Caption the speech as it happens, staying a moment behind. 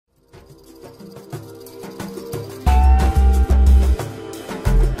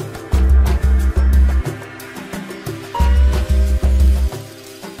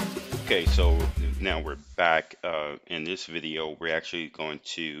Okay, so now we're back. In this video, we're actually going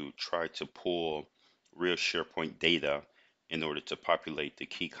to try to pull real SharePoint data in order to populate the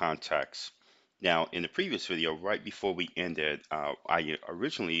key contacts. Now, in the previous video, right before we ended, I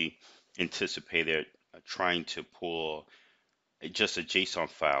originally anticipated trying to pull just a JSON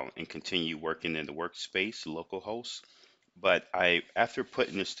file and continue working in the workspace, localhost. But after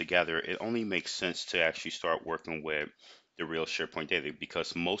putting this together, it only makes sense to actually start working with the real SharePoint data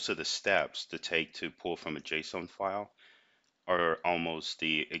because most of the steps to take to pull from a JSON file are almost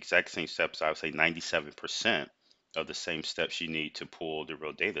the exact same steps. I would say 97% of the same steps you need to pull the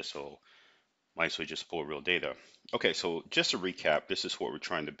real data. So might as well just pull real data. Okay, so just to recap, this is what we're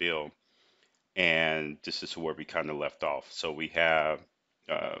trying to build, and this is where we kind of left off. So we have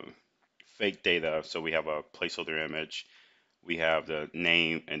uh, fake data. So we have a placeholder image, we have the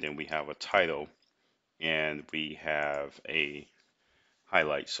name, and then we have a title, and we have a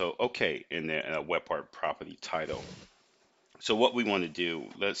highlight. So, okay, and then a web part property title. So what we want to do,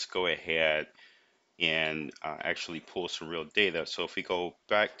 let's go ahead and actually pull some real data. So if we go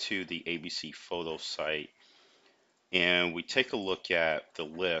back to the ABC photo site and we take a look at the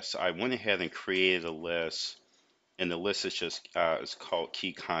list, I went ahead and created a list, and the list is just it's called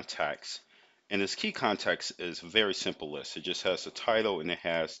key contacts. And this key contacts is a very simple list. It just has the title and it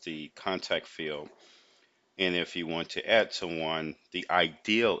has the contact field. And if you want to add someone, the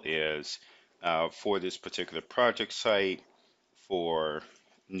ideal is for this particular project site, for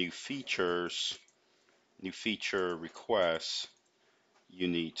new features, new feature requests, you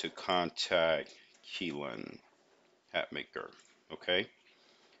need to contact Keelan Hatmaker. Okay.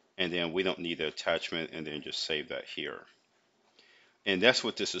 And then we don't need the attachment, and then just save that here. And that's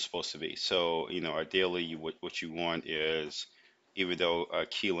what this is supposed to be. So, ideally, what you want is, even though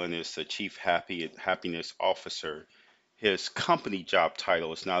Keelan is the Chief Happiness Officer, his company job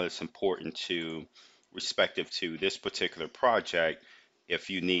title is not as important to respective to this particular project. If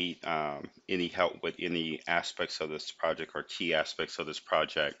you need any help with any aspects of this project or key aspects of this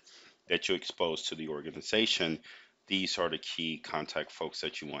project that you expose to the organization, these are the key contact folks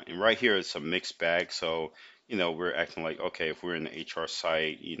that you want. And right here is a mixed bag. So, we're acting like, okay, if we're in the HR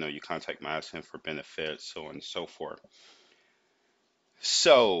site, you contact management for benefits, so on and so forth.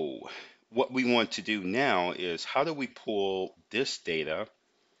 So what we want to do now is how do we pull this data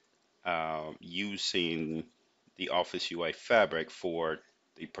using the Office UI Fabric for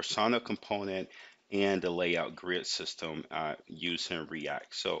the persona component and the layout grid system using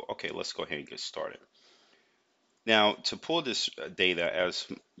React. So, okay, let's go ahead and get started. Now, to pull this data, as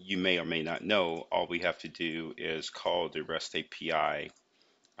you may or may not know, all we have to do is call the REST API.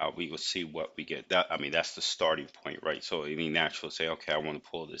 We will see what we get. That's the starting point, right? So any natural say, okay, I want to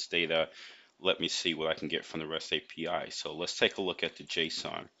pull this data. Let me see what I can get from the REST API. So let's take a look at the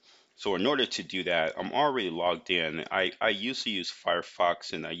JSON. So in order to do that, I'm already logged in. I usually use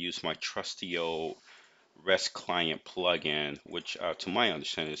Firefox, and I use my trusty old REST client plugin, which to my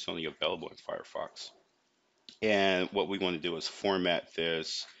understanding is only available in Firefox. And what we want to do is format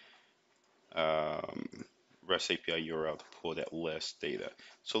this um, REST API URL to pull that list data.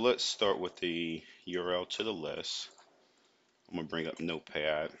 So let's start with the URL to the list. I'm going to bring up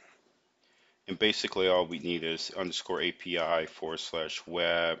Notepad. And basically all we need is underscore API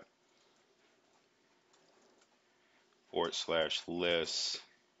 /web /list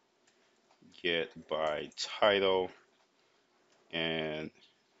get by title. And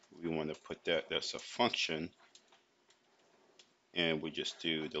we want to put that's a function. And we just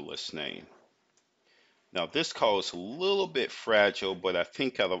do the list name. Now this call is a little bit fragile, but I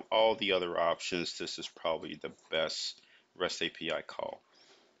think out of all the other options, this is probably the best REST API call.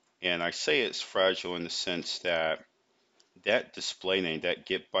 And I say it's fragile in the sense that that display name, that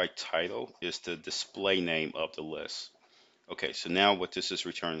get by title, is the display name of the list. Okay, so now what this is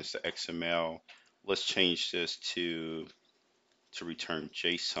returning is the XML. Let's change this to return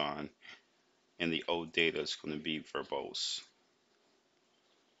JSON, and the old data is going to be verbose.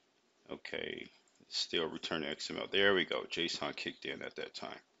 Okay, still return XML. There we go. JSON kicked in at that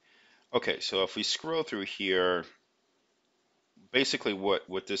time. Okay, so if we scroll through here, basically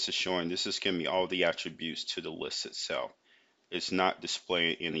what this is showing, this is giving me all the attributes to the list itself. It's not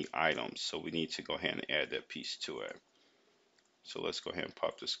displaying any items, so we need to go ahead and add that piece to it. So let's go ahead and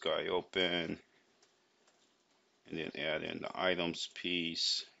pop this guy open, and then add in the items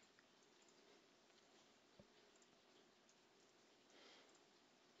piece.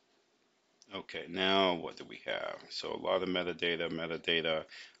 Okay, now what do we have? So a lot of metadata.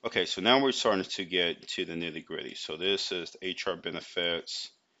 Okay, so now we're starting to get to the nitty gritty. So this is the HR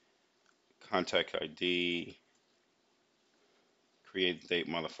benefits, contact ID, create date,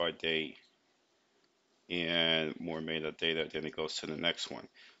 modify date, and more metadata, then it goes to the next one.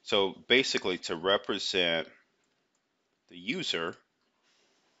 So basically, to represent the user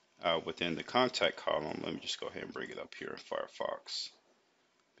within the contact column, let me just go ahead and bring it up here in Firefox.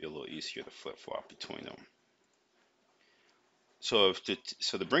 Be a little easier to flip flop between them. So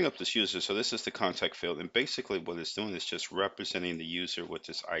to bring up this user, so this is the contact field, and basically what it's doing is just representing the user with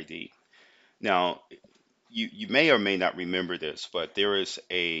this ID. Now, you may or may not remember this, but there is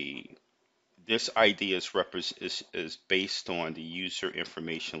this ID is based on the user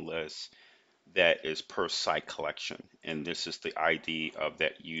information list that is per site collection, and this is the ID of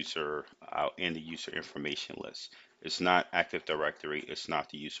that user in the user information list. It's not Active Directory, it's not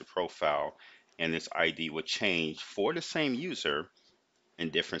the user profile, and this ID would change for the same user in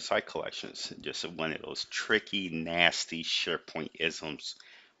different site collections. Just one of those tricky, nasty SharePoint isms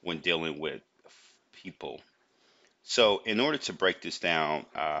when dealing with people. So, in order to break this down,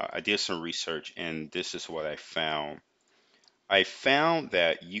 I did some research, and this is what I found. I found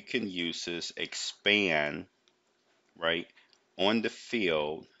that you can use this expand, right, on the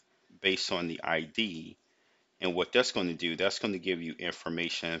field based on the ID. And what that's going to do, that's going to give you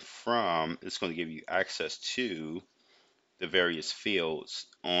information it's going to give you access to the various fields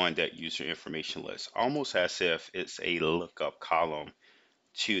on that user information list, almost as if it's a lookup column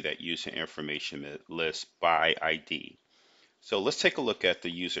to that user information list by ID. So let's take a look at the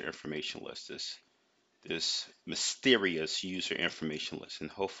user information list, this mysterious user information list,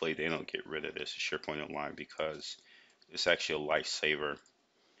 and hopefully they don't get rid of this in SharePoint Online because it's actually a lifesaver.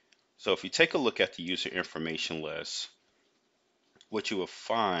 So if you take a look at the user information list, what you will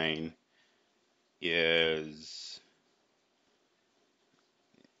find is,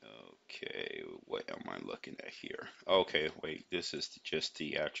 okay, what am I looking at here? Okay, wait, this is just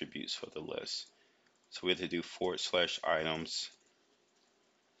the attributes for the list. So we have to do /items.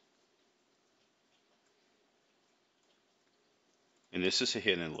 And this is a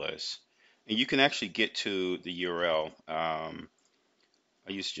hidden list. And you can actually get to the URL.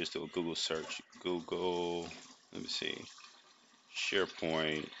 I used to just do a Google search. Google, let me see,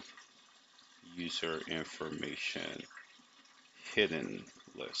 SharePoint user information hidden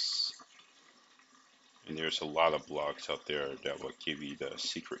lists. And there's a lot of blogs out there that will give you the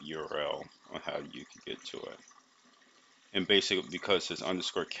secret URL on how you can get to it. And basically, because it's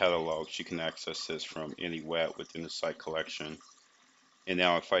underscore catalogs, you can access this from any web within the site collection. And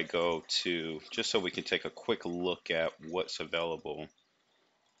now if I go to, just so we can take a quick look at what's available,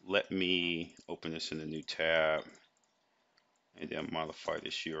 let me open this in a new tab and then modify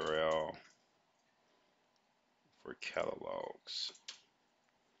this URL for catalogs.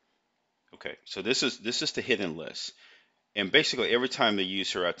 Okay, so this is the hidden list. And basically every time the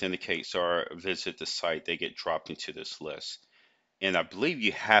user authenticates or visit the site, they get dropped into this list. And I believe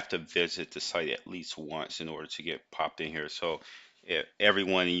you have to visit the site at least once in order to get popped in here. So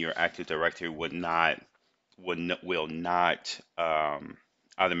everyone in your Active Directory will not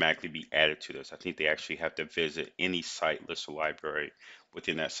automatically be added to this. I think they actually have to visit any site, list, or library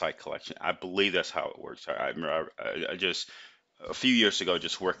within that site collection. I believe that's how it works. I just a few years ago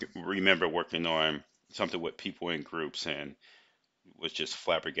remember working on something with people in groups and was just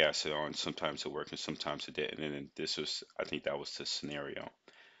flabbergasted on sometimes it worked and sometimes it didn't. And then I think that was the scenario.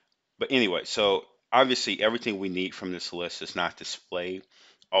 But anyway, so obviously everything we need from this list is not displayed.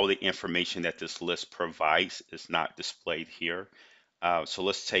 All the information that this list provides is not displayed here. So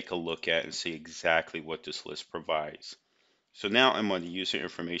let's take a look at and see exactly what this list provides. So now I'm on the user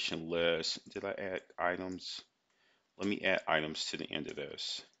information list. Did I add items? Let me add items to the end of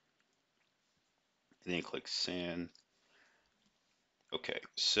this. And then click send. Okay,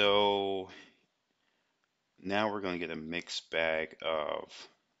 so now we're going to get a mixed bag of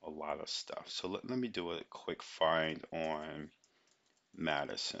a lot of stuff. So let me do a quick find on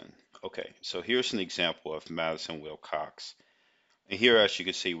Madison. Okay, so here's an example of Madison Wilcox. And here, as you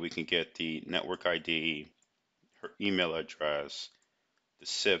can see, we can get the network ID, her email address, the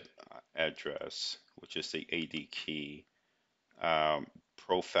SIP address, which is the AD key, um,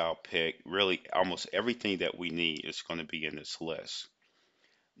 profile pic, really almost everything that we need is going to be in this list.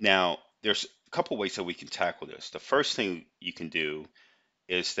 Now, there's a couple ways that we can tackle this. The first thing you can do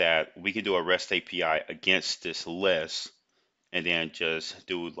is that we can do a REST API against this list and then just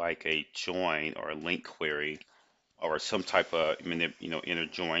do like a join or a link query or some type of inner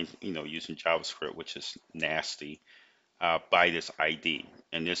join, using JavaScript, which is nasty, by this ID.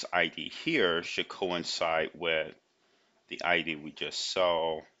 And this ID here should coincide with the ID we just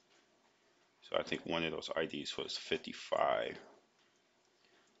saw. So I think one of those IDs was 55.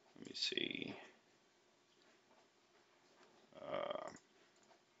 Let me see.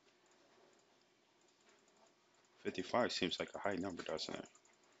 55 seems like a high number, doesn't it?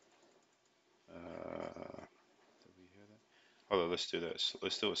 Did we hear that? Hold on, let's do this.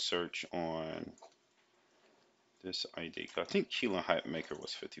 Let's do a search on this ID. I think Keelan Hype Maker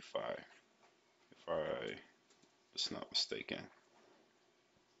was 55, if I was not mistaken.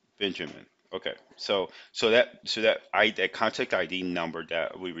 Benjamin. Okay, that contact ID number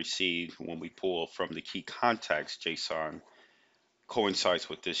that we received when we pull from the key contacts JSON coincides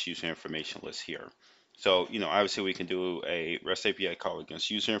with this user information list here. So, obviously we can do a REST API call against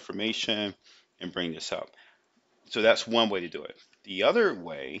user information and bring this up. So that's one way to do it. The other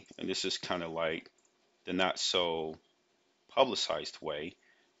way, and this is kind of like the not so publicized way,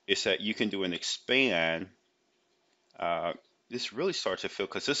 is that you can do an expand. Uh, this really starts to feel,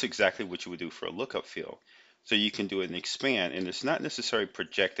 because this is exactly what you would do for a lookup field. So you can do an expand, and it's not necessarily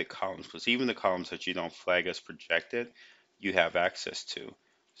projected columns, because even the columns that you don't flag as projected, you have access to.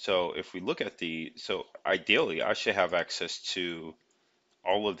 So if we look at so ideally, I should have access to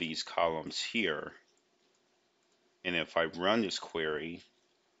all of these columns here. And if I run this query,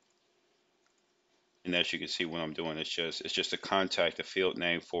 and as you can see, what I'm doing is it's just a contact, a field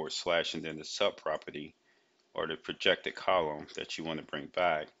name / and then the sub property or the projected column that you want to bring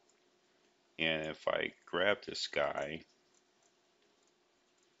back. And if I grab this guy,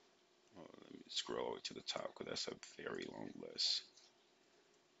 let me scroll over to the top because that's a very long list.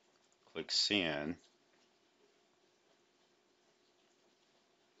 Click send.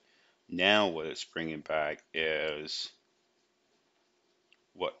 Now what it's bringing back is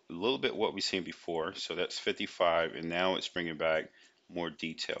a little bit what we've seen before. So that's 55, and now it's bringing back more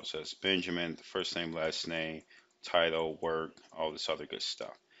details. So it's Benjamin, the first name, last name, title, work, all this other good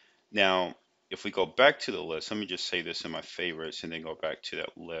stuff. Now, if we go back to the list, let me just say this in my favorites and then go back to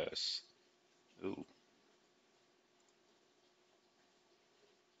that list. Ooh.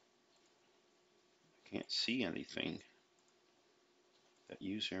 Can't see anything. That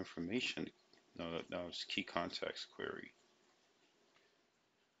user information. No, that was key context query.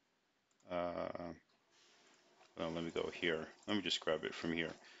 Well, let me go here. Let me just grab it from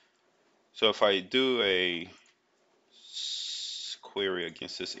here. So if I do a query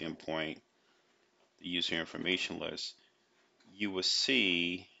against this endpoint, the user information list, you will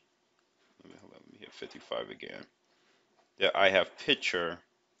see, let me hit 55 again, that I have picture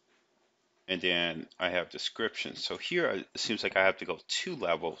and then I have description. So here it seems like I have to go 2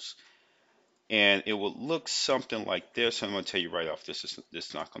 levels, and it will look something like this. I'm going to tell you right off, this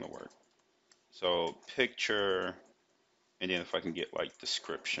is not going to work. So picture, and then if I can get like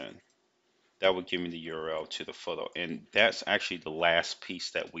description, that would give me the URL to the photo, and that's actually the last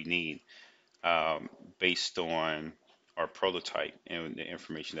piece that we need based on our prototype and the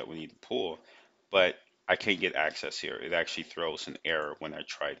information that we need to pull. But I can't get access here. It actually throws an error when I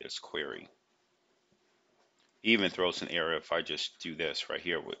try this query. Even throws an error if I just do this right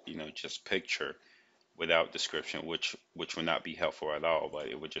here with just picture without description, which would not be helpful at all, but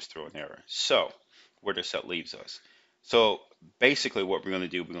it would just throw an error. So where does that leaves us? So basically what we're going to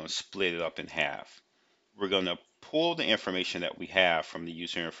do, we're going to split it up in half. We're going to pull the information that we have from the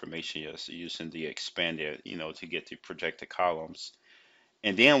user information using the expanded, to get the projected columns.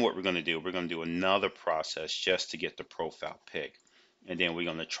 And then what we're going to do, we're going to do another process just to get the profile pick. And then we're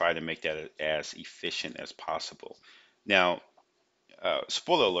going to try to make that as efficient as possible. Now,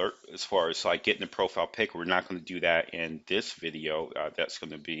 spoiler alert, as far as like getting the profile pick, we're not going to do that in this video. That's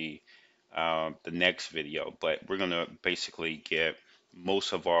going to be the next video, but we're going to basically get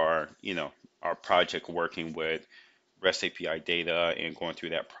most of our project working with REST API data and going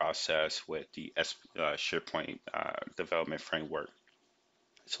through that process with the SharePoint development framework.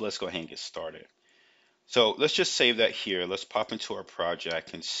 So let's go ahead and get started. So let's just save that here. Let's pop into our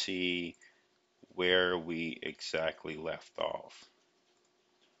project and see where we exactly left off.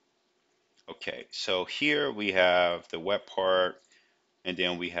 Okay, so here we have the web part, and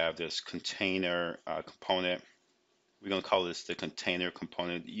then we have this container component. We're going to call this the container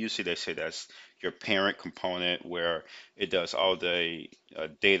component. Usually they say that's your parent component where it does all the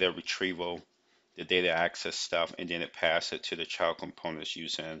data retrieval, the data access stuff, and then it passes it to the child components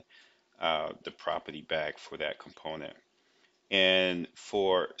using the property bag for that component. And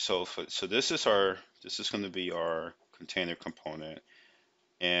so this is going to be our container component,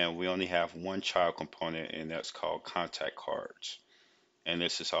 and we only have one child component, and that's called contact cards. And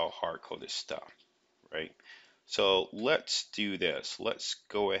this is all hard-coded stuff, right? So let's do this. Let's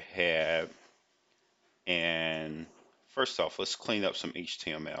go ahead and first off, let's clean up some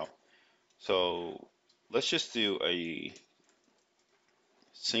HTML. So let's just do a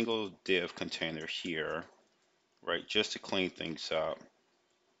single div container here. right? Just to clean things up.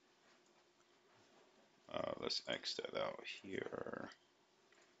 Let's X that out here.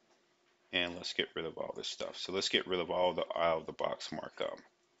 And let's get rid of all this stuff. So let's get rid of all the out of the box markup.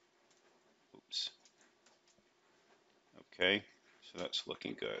 Oops. Okay. So that's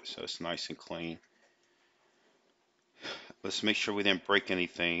looking good. So it's nice and clean. Let's make sure we didn't break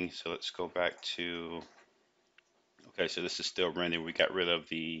anything. So let's go back to, okay, so this is still rendering. We got rid of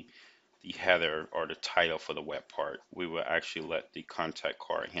the header or the title for the web part. We will actually let the contact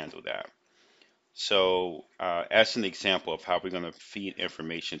card handle that. So as an example of how we're going to feed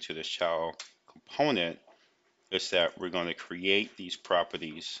information to the child component is that we're going to create these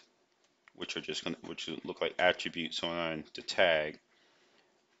properties, which are just going to, which look like attributes on the tag,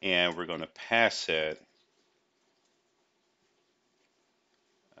 and we're going to pass it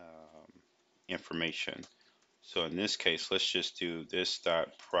information. So in this case, let's just do this dot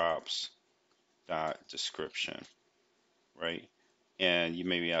props dot description, right? And you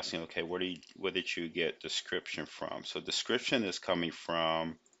may be asking, okay, where did you get description from? So description is coming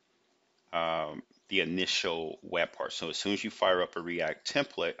from the initial web part. So as soon as you fire up a React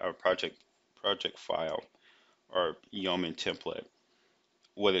template or project file or Yeoman template,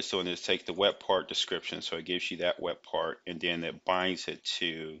 what it's doing is take the web part description, so it gives you that web part, and then it binds it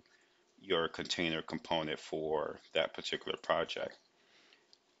to your container component for that particular project.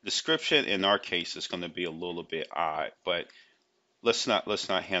 Description in our case is going to be a little bit odd, but let's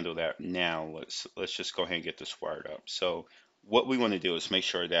not handle that now. Let's just go ahead and get this wired up. So what we want to do is make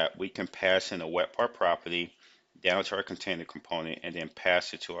sure that we can pass in a web part property down to our container component and then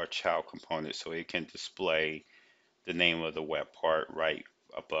pass it to our child component so it can display the name of the web part right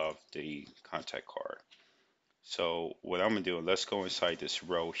above the contact card. So what I'm gonna do, let's go inside this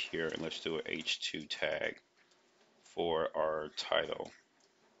row here and let's do an H2 tag for our title.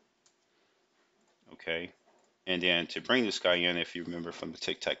 Okay. And then to bring this guy in, if you remember from the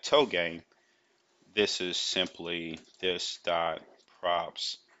tic-tac-toe game, this is simply this dot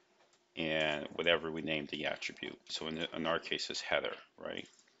props and whatever we name the attribute. So in our case, it's header, right?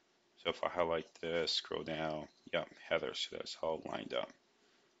 So if I highlight this, scroll down, yep, header. So that's all lined up.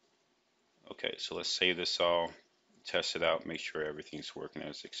 Okay, so let's save this all, test it out, make sure everything's working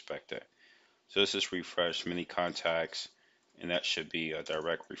as expected. So this is refresh many contacts, and that should be a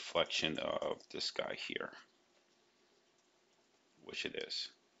direct reflection of this guy here, which it is.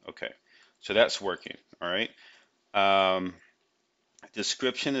 Okay, so that's working. All right. Um,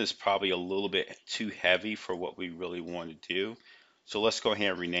 Description is probably a little bit too heavy for what we really want to do. So let's go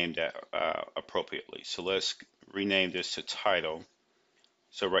ahead and rename that appropriately. So let's rename this to title.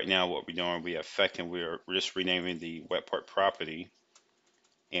 So right now what we're doing, we're just renaming the web part property,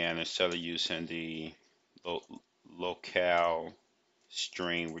 and instead of using the lo locale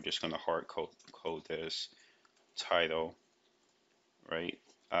string, we're just going to hard code this title, right?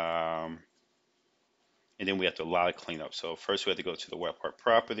 And then we have to allow it cleanup. So first we have to go to the web part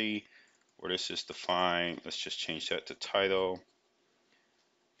property where this is defined. Let's just change that to title.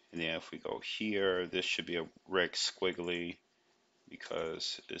 And then if we go here, this should be a reg squiggly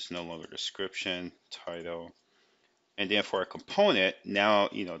because it's no longer description, title. And then for our component, now,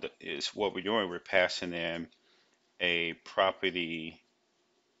 is what we're doing. We're passing in a property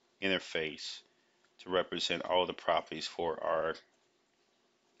interface to represent all the properties for our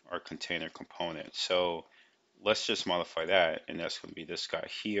container component. So let's just modify that, and that's going to be this guy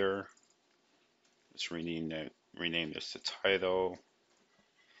here. Let's rename this to title,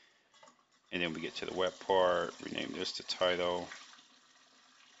 and then we get to the web part, rename this to title.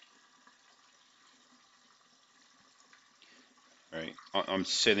 Right, I'm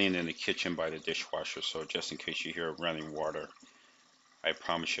sitting in the kitchen by the dishwasher, so just in case you hear running water, I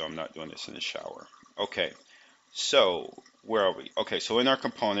promise you I'm not doing this in the shower. Okay, so where are we? Okay, so in our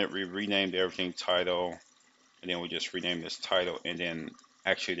component, we renamed everything title, and then we just rename this title, and then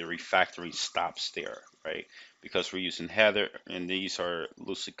actually the refactoring stops there, right? Because we're using header, and these are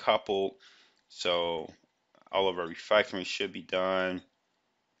loosely coupled, so all of our refactoring should be done.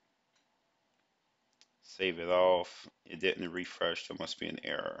 Save it off. It didn't refresh, there must be an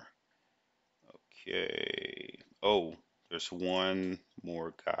error. Okay. Oh, there's one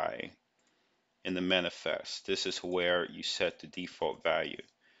more guy in the manifest. This is where you set the default value.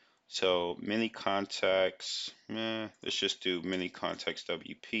 So many contacts, let's just do many contacts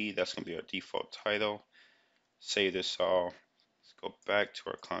WP. That's going to be our default title. Save this all. Let's go back to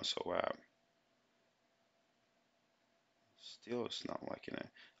our console app. Still, it's not liking it.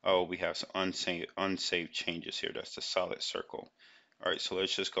 Oh, we have some unsaved changes here. That's the solid circle. All right, so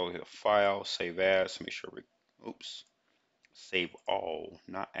let's just go to File, Save As. Make sure oops, save all,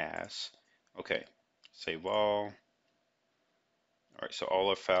 not as. Okay, save all. right, so all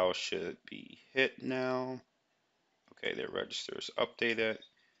our files should be hit now. Okay, their register is updated.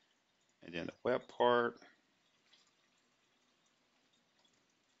 And then the web part.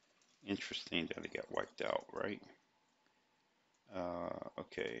 Interesting that it got wiped out, right?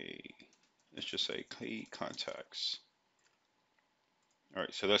 Okay, let's just say key contacts. All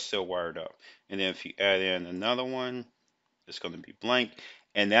right, so that's still wired up. And then if you add in another one, it's going to be blank.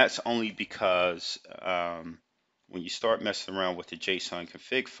 And that's only because when you start messing around with the JSON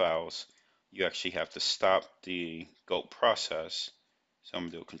config files, you actually have to stop the GOAT process. So I'm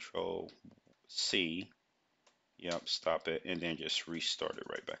going to do Control C. Yep, stop it, and then just restart it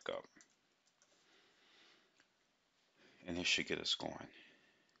right back up. And it should get us going.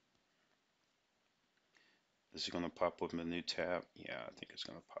 Is it going to pop up in a new tab? Yeah, I think it's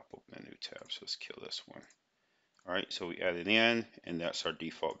going to pop up in a new tab. So let's kill this one. All right, so we add it in, and that's our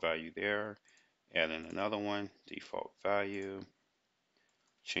default value there. Add in another one, default value.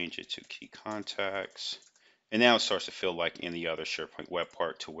 Change it to key contacts. And now it starts to feel like any other SharePoint web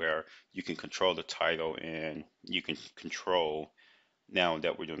part to where you can control the title and you can control, now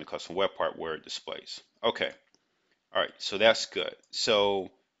that we're doing the custom web part, where it displays. Okay. All right, so that's good. So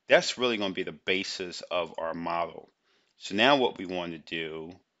that's really going to be the basis of our model. So now what we want to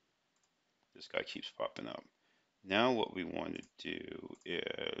do, this guy keeps popping up. Now what we want to do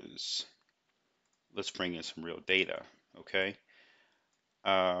is, let's bring in some real data, okay?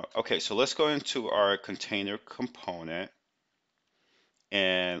 Okay, so let's go into our container component.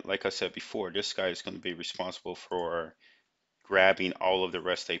 And like I said before, this guy is going to be responsible for grabbing all of the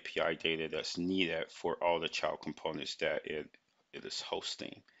REST API data that's needed for all the child components that it is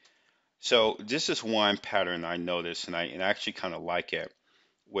hosting. So this is one pattern I noticed, and I actually kind of like it,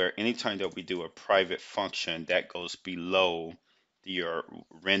 where anytime that we do a private function that goes below your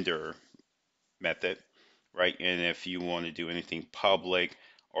render method, right? And if you want to do anything public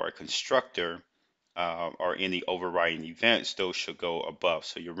or a constructor or any overriding events, those should go above.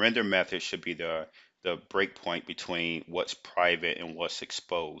 So your render method should be the breakpoint between what's private and what's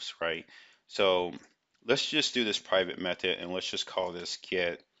exposed, right? So let's just do this private method, and let's just call this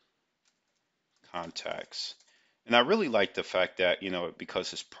get contacts. And I really like the fact that,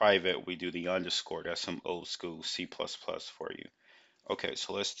 because it's private, we do the underscore. That's some old school C++ for you. Okay,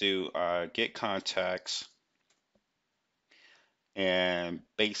 so let's do get contacts. And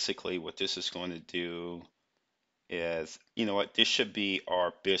basically what this is going to do is, this should be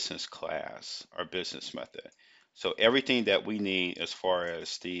our business class, our business method. So everything that we need as far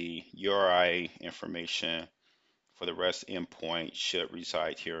as the URI information for the REST endpoint should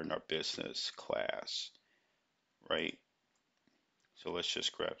reside here in our business class, right? So let's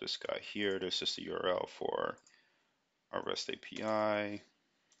just grab this guy here. This is the URL for our REST API.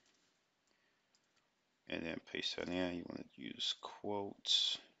 And then paste that in. You want to use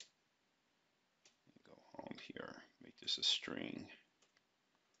quotes. Go home here. Make this a string.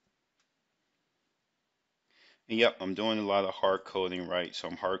 And yep, I'm doing a lot of hard coding, right? So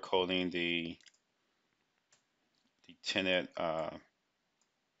I'm hard coding the tenant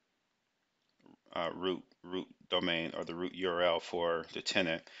root domain, or the root URL for the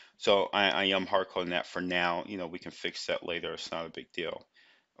tenant. So I am hard coding that for now. We can fix that later. It's not a big deal.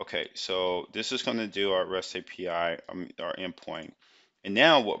 Okay, so this is going to do our REST API, our endpoint. And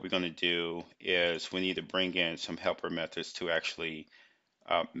now what we're going to do is we need to bring in some helper methods to actually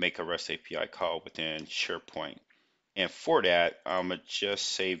make a REST API call within SharePoint. And for that, I'm going to just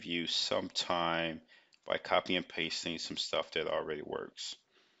save you some time by copy and pasting some stuff that already works.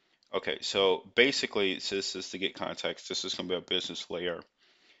 Okay, so basically, so this is to get context. This is going to be a business layer.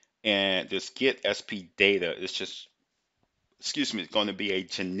 And this get SP data is just, excuse me, it's going to be a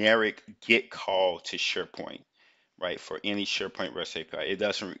generic get call to SharePoint, right? For any SharePoint REST API. It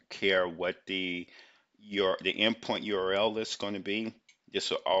doesn't care what the endpoint URL is going to be. This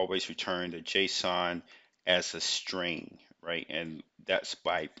will always return the JSON as a string, right? And that's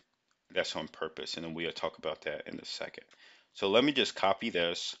on purpose, and then we'll talk about that in a second. So let me just copy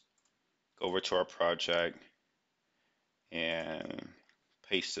this, go over to our project, and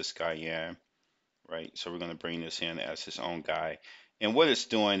paste this guy in, right? So we're going to bring this in as his own guy. And what it's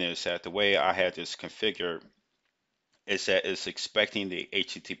doing is that the way I had this configured is that it's expecting the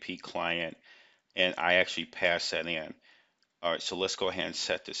HTTP client, and I actually pass that in. All right, so let's go ahead and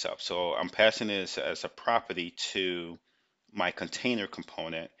set this up. So I'm passing this as a property to my container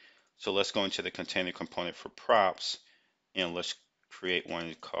component. So let's go into the container component for props, and let's create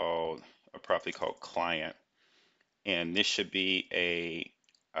a property called client. And this should be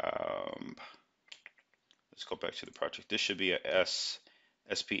let's go back to the project. This should be a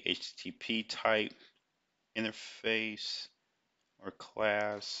SPHTTP type interface. our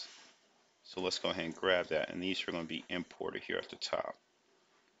class. So let's go ahead and grab that. And these are going to be imported here at the top.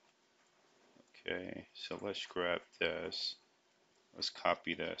 Okay, so let's grab this. Let's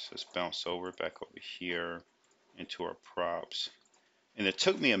copy this. Let's bounce over back over here into our props. And it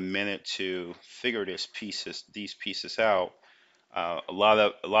took me a minute to figure these pieces out. A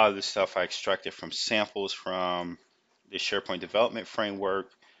lot of this stuff I extracted from samples from the SharePoint development framework.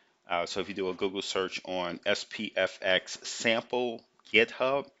 So if you do a Google search on SPFx sample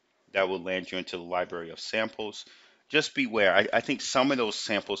GitHub, that will land you into the library of samples. Just beware. I think some of those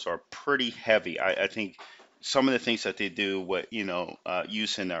samples are pretty heavy. I think some of the things that they do,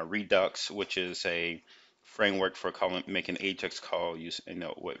 using Redux, which is a framework for making Ajax call,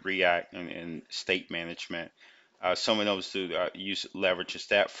 with React and state management. Some of those do leverages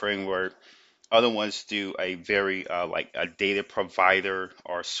that framework. Other ones do a very like a data provider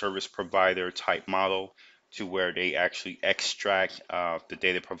or service provider type model to where they actually extract the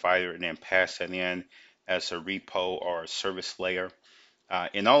data provider and then pass that in as a repo or a service layer.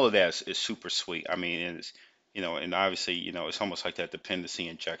 And all of that is super sweet. I mean, and obviously, it's almost like that dependency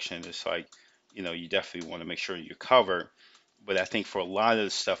injection. It's like, you definitely want to make sure you're covered. But I think for a lot of the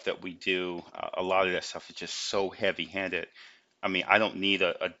stuff that we do, a lot of that stuff is just so heavy-handed. I mean, I don't need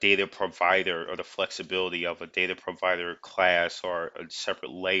a data provider or the flexibility of a data provider class or a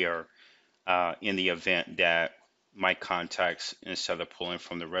separate layer in the event that my contacts, instead of pulling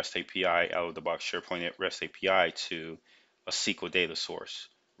from the REST API out of the box SharePoint at REST API to a SQL data source,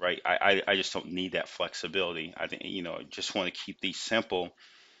 right? I just don't need that flexibility. I think, just want to keep these simple.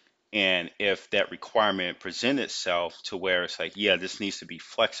 And if that requirement presents itself to where it's like, yeah, this needs to be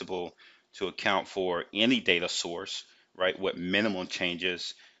flexible to account for any data source, right, with minimum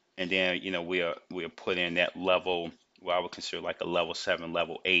changes, and then we'll put in that level, what I would consider like a level 7,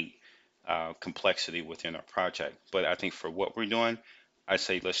 level 8 complexity within our project. But I think for what we're doing, I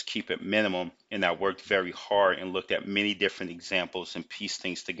say let's keep it minimum. And I worked very hard and looked at many different examples and pieced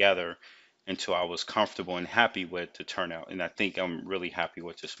things together until I was comfortable and happy with the turnout. And I think I'm really happy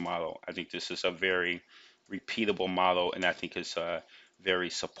with this model. I think this is a very repeatable model, and I think it's a very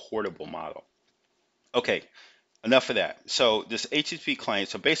supportable model. Okay, enough of that. So this HTTP client,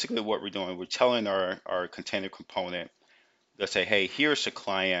 so basically what we're doing, we're telling our container component, let's say, hey, here's the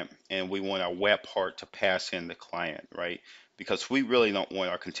client, and we want our web part to pass in the client, right? Because we really don't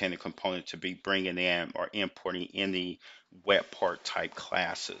want our container component to be bringing in or importing any web part type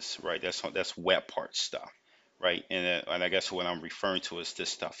classes, right? That's web part stuff, right? And I guess what I'm referring to is this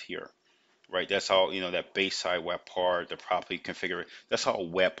stuff here, right? That's all, that base side web part, the properly configured, that's all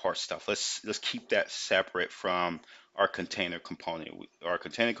web part stuff. Let's keep that separate from our container component. Our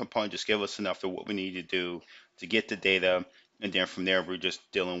container component just give us enough of what we need to do to get the data, and then from there we're just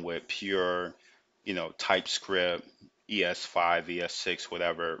dealing with pure, TypeScript, ES5, ES6,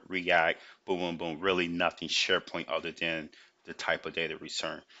 whatever, React, boom, boom, boom. Really nothing SharePoint other than the type of data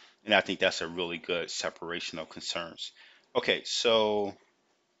return. And I think that's a really good separation of concerns. Okay, so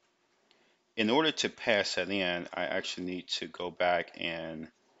in order to pass that in, I actually need to go back and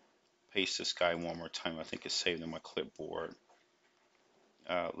paste this guy one more time. I think it's saved in my clipboard.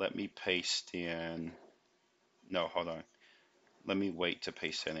 Let me paste in. No, hold on. Let me wait to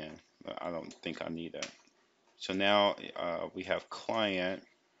paste that in. I don't think I need that. So now we have client,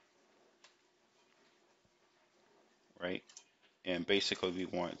 right? And basically we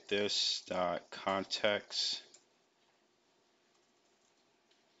want this dot context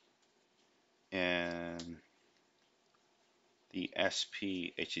and the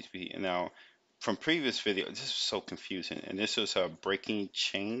SP HTTP. Now, from previous video, this is so confusing, and this was a breaking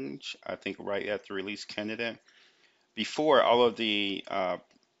change, I think, right at the release candidate. Before, all of the uh,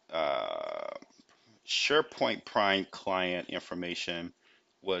 SharePoint Prime client information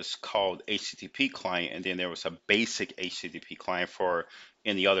was called HTTP client, and then there was a basic HTTP client for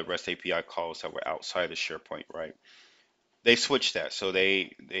any other REST API calls that were outside of SharePoint, right? They switched that, so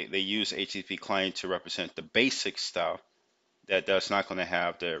they use HTTP client to represent the basic stuff that's not going to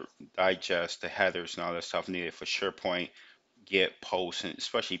have the digest, the headers, and all that stuff needed for SharePoint, get, post, and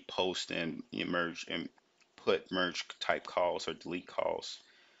especially post and merge and put merge type calls or delete calls.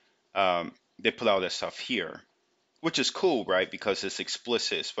 They put all that stuff here, which is cool, right? Because it's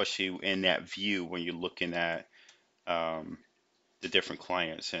explicit, especially in that view when you're looking at um, the different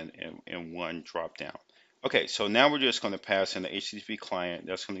clients in one drop down. Okay, so now we're just going to pass in the HTTP client.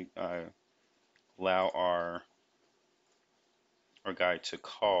 That's going to allow our guy to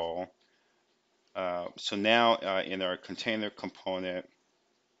call. So now in our container component,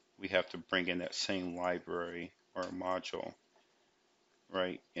 we have to bring in that same library or module,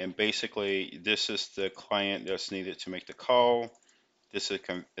 right? And basically, this is the client that's needed to make the call. is a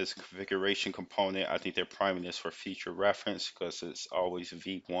configuration component. I think they're priming this for future reference because it's always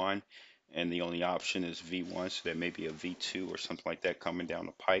V1 and the only option is V1, so there may be a V2 or something like that coming down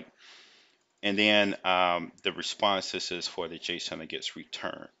the pipe. And then the response, this is for the JSON that gets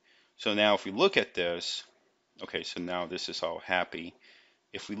returned. So now if we look at this, okay, so now this is all happy.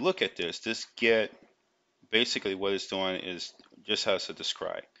 If we look at this, this get, basically what it's doing is just how to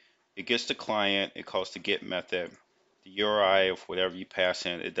describe. It gets the client, it calls the get method, the URI of whatever you pass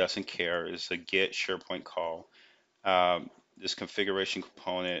in, it doesn't care, it's a get SharePoint call. This configuration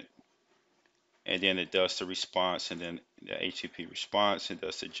component, and then it does the response, and then the HTTP response, it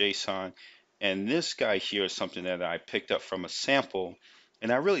does the JSON. And this guy here is something that I picked up from a sample,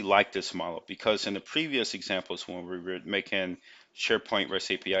 and I really like this model because in the previous examples when we were making SharePoint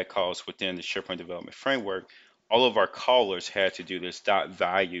REST API calls within the SharePoint development framework, all of our callers had to do this dot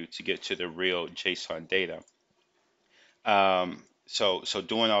value to get to the real JSON data. So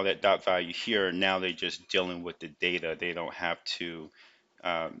doing all that dot value here, now they're just dealing with the data. They don't have to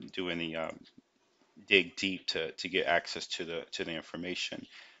do any dig deep to get access to the information.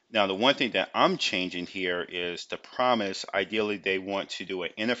 Now, the one thing that I'm changing here is the promise. Ideally, they want to do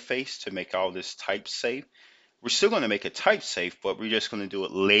an interface to make all this type safe. We're still going to make it type safe, but we're just going to do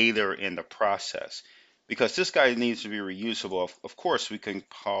it later in the process. Because this guy needs to be reusable, of course, we can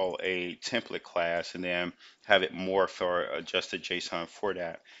call a template class and then have it morph or adjust the JSON for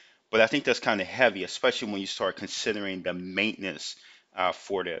that. But I think that's kind of heavy, especially when you start considering the maintenance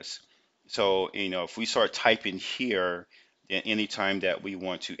for this. So, if we start typing here, then anytime that we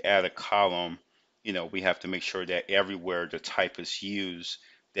want to add a column, we have to make sure that everywhere the type is used,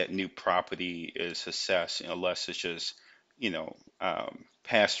 that new property is assessed, unless it's just,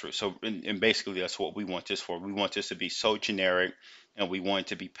 pass through. So, and basically that's what we want this for. We want this to be so generic and we want it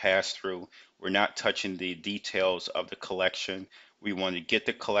to be passed through. We're not touching the details of the collection. We want to get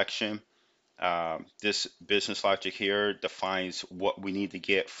the collection. This business logic here defines what we need to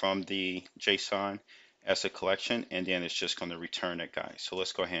get from the JSON as a collection, and then it's just going to return that guy. So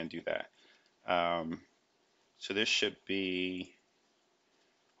let's go ahead and do that. So this should be,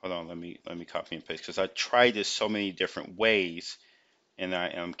 hold on, let me copy and paste because I tried this so many different ways, and I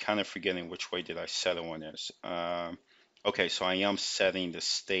am kind of forgetting which way did I set it on this. Okay, so I am setting the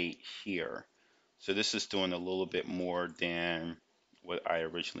state here. So this is doing a little bit more than what I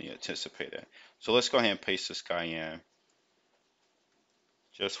originally anticipated. So let's go ahead and paste this guy in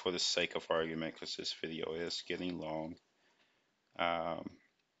just for the sake of argument because this video is getting long. Um,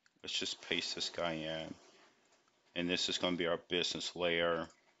 let's just paste this guy in, and this is going to be our business layer.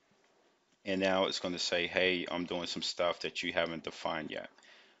 And now it's going to say, hey, I'm doing some stuff that you haven't defined yet.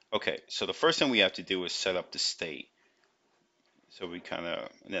 Okay, so the first thing we have to do is set up the state. So we kind of,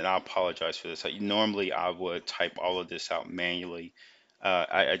 and I apologize for this. Normally I would type all of this out manually.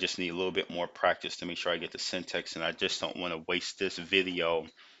 I just need a little bit more practice to make sure I get the syntax, and I just don't want to waste this video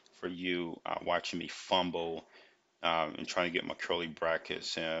for you watching me fumble and trying to get my curly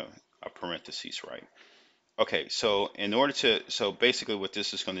brackets and parentheses right. Okay, so so basically what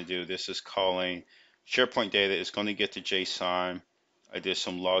this is going to do, this is calling SharePoint data is going to get the JSON. I did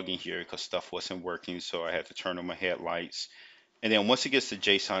some logging here because stuff wasn't working, so I had to turn on my headlights. And then once it gets to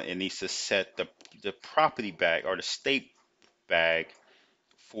JSON, it needs to set the property bag or the state bag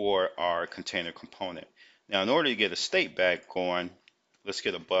for our container component. Now, in order to get a state bag going, let's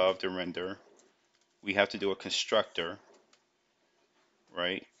get above the render. We have to do a constructor,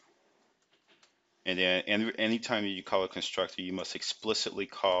 right? And then anytime you call a constructor, you must explicitly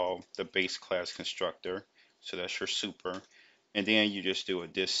call the base class constructor. So that's your super. And then you just do a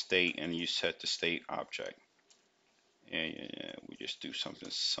this state and you set the state object. And we just do something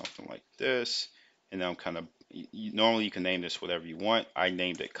like this. And then I'm kind of, normally you can name this whatever you want. I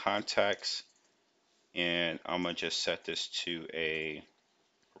named it contacts. And I'm going to just set this to a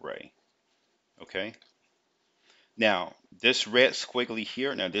array. Okay. Now, this red squiggly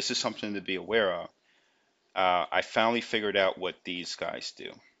here, now this is something to be aware of. I finally figured out what these guys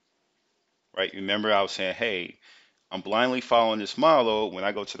do. Right? Remember I was saying, hey, I'm blindly following this model. When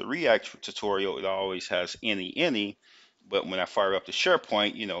I go to the React tutorial, it always has any. But when I fire up the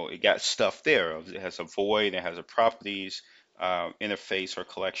SharePoint, it got stuff there. It has a void, it has a properties, interface or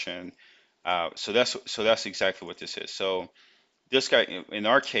collection. So that's exactly what this is. So this guy, in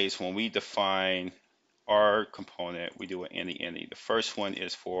our case, when we define our component, we do an any. The first one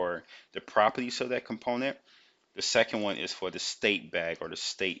is for the properties of that component. The second one is for the state bag or the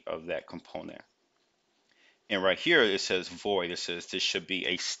state of that component. And right here it says void. It says this should be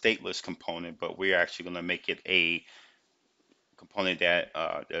a stateless component, but we're actually going to make it a component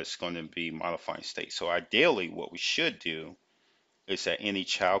that's going to be modifying state. So ideally what we should do is that any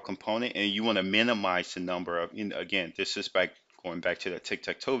child component, and you want to minimize the number of, again, this is going back to that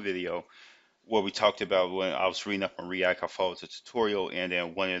tic-tac-toe video where we talked about when I was reading up on React. I followed the tutorial, and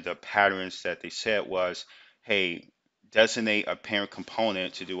then one of the patterns that they said was, hey, designate a parent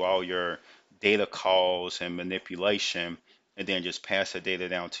component to do all your data calls and manipulation, and then just pass the data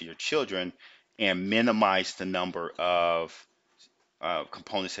down to your children and minimize the number of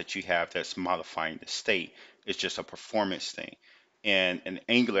components that you have that's modifying the state. It's just a performance thing. And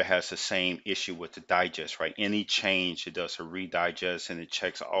Angular has the same issue with the digest, right? Any change, it does a redigest and it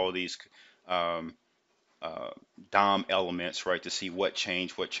checks all these um, uh, DOM elements, right, to see what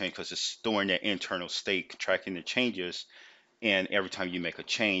changed, because it's storing that internal state, tracking the changes. And every time you make a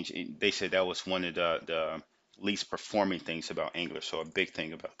change, they said that was one of the least performing things about Angular. So a big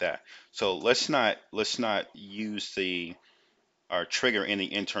thing about that. So let's not use the or trigger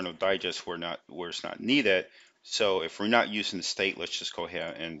any internal digest where it's not needed. So if we're not using the state, let's just go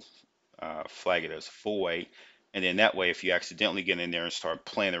ahead and flag it as void. And then that way, if you accidentally get in there and start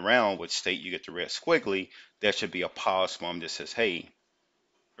playing around with state, you get the red squiggly. That should be a pause moment that says, hey,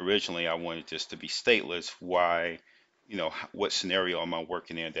 originally I wanted this to be stateless. Why, what scenario am I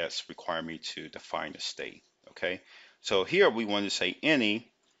working in that's requiring me to define a state? Okay. So here we want to say any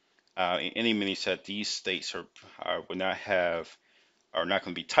means that these states would not have are not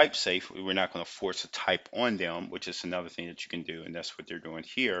going to be type safe. We're not going to force a type on them, which is another thing that you can do, and that's what they're doing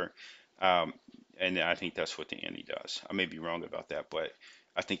here. Um, and I think that's what the any does. I may be wrong about that, but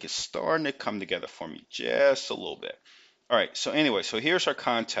I think it's starting to come together for me just a little bit. All right, so anyway, so here's our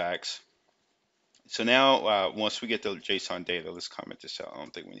contacts. So now, once we get the JSON data, let's comment this out. I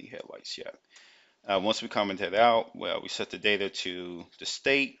don't think we need headlights yet. Once we comment that out, well, we set the data to the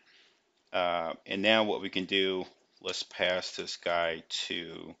state. And now what we can do, let's pass this guy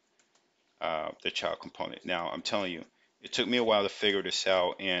to the child component. Now, I'm telling you, it took me a while to figure this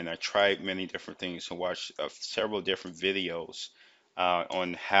out, and I tried many different things and watched several different videos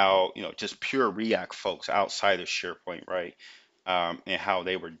on how, just pure React folks outside of SharePoint, right? And how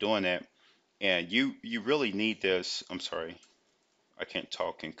they were doing it. And you really need this. I'm sorry, I can't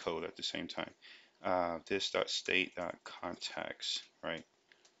talk and code at the same time. This.state.contacts, right?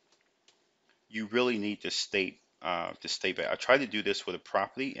 You really need to state back. I tried to do this with a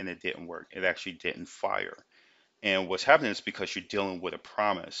property and it didn't work. It actually didn't fire. And what's happening is because you're dealing with a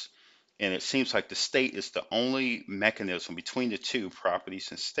promise. And it seems like the state is the only mechanism between the two,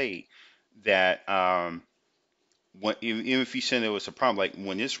 properties and state, that even if you said there was a problem, like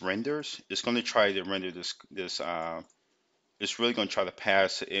when this renders, it's going to try to render this it's really going to try to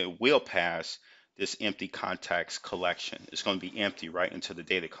pass, it will pass this empty contacts collection. It's going to be empty right until the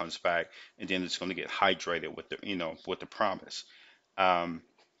data comes back, and then it's going to get hydrated with the promise. Um,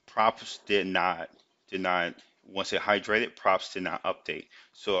 props did not once it hydrated, props did not update.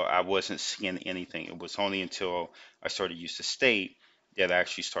 So I wasn't seeing anything. It was only until I started to use the state that I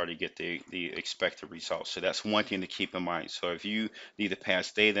actually started to get the expected results. So that's one thing to keep in mind. So if you need to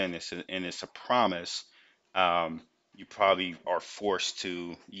pass data and it's a promise, um, you probably are forced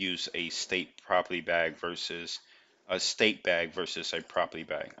to use a state property bag versus a state bag versus a property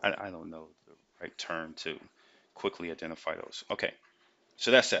bag. I don't know the right term to quickly identify those. Okay,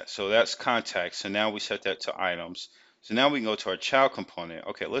 so that's that. So that's context. So now we set that to items. So now we can go to our child component.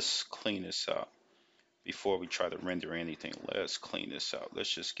 Okay, let's clean this up before we try to render anything. Let's clean this up. Let's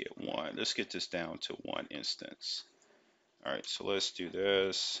just get one. Let's get this down to one instance. All right, so let's do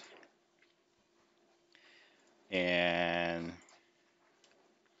this. And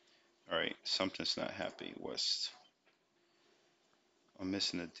all right, something's not happy. I'm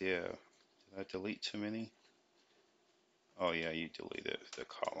missing a div. Did I delete too many? Oh yeah, you deleted the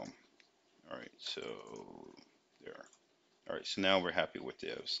column. All right, so there. All right, so now we're happy with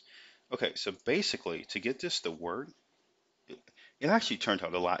divs. Okay, so basically, to get this to work, it actually turned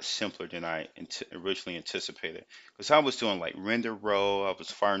out a lot simpler than I originally anticipated. Because I was doing like render row, I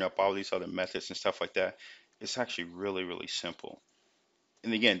was firing up all these other methods and stuff like that. It's actually really, really simple.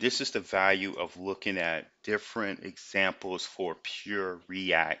 And again, this is the value of looking at different examples for pure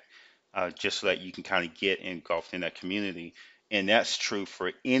React, just so that you can kind of get engulfed in that community. And that's true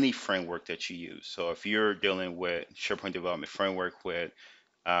for any framework that you use. So if you're dealing with SharePoint Development Framework with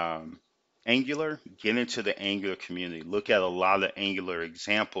um, Angular, get into the Angular community. Look at a lot of Angular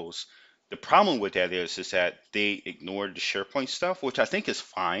examples. The problem with that is that they ignore the SharePoint stuff, which I think is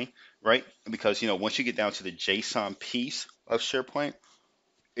fine, right? Because once you get down to the JSON piece of SharePoint,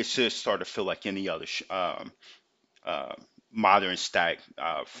 it should start to feel like any other uh, modern stack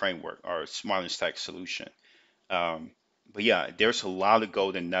framework or modern stack solution. Um, but yeah, there's a lot of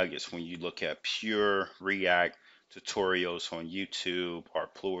golden nuggets when you look at pure React tutorials on YouTube or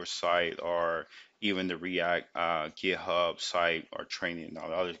Pluralsight or even the React GitHub site or training and all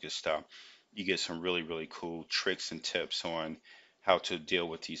the other good stuff, you get some really, really cool tricks and tips on how to deal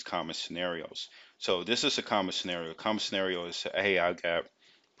with these common scenarios. So this is a common scenario. A common scenario is, hey, I got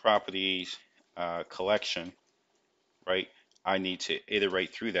properties collection, right? I need to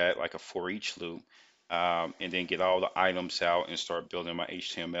iterate through that like a for each loop, and then get all the items out and start building my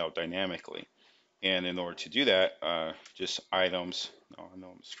HTML dynamically. And in order to do that, just items, no, I know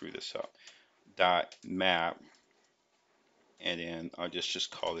I'm gonna screw this up, dot map, and then I'll just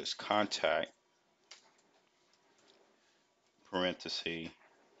call this contact, parenthesis.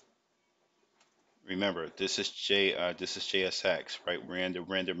 Remember, this is JSX, right? We're in the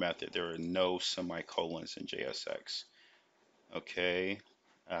render method. There are no semicolons in JSX. Okay.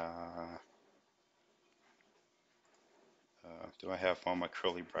 Uh, do I have all my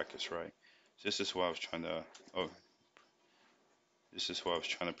curly brackets right? This is what I was trying to. Oh, this is what I was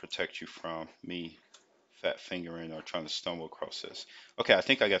trying to protect you from me fat fingering or trying to stumble across this. Okay, I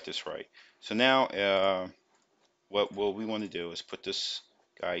think I got this right. So now, what we want to do is put this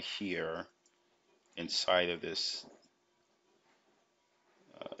guy here inside of this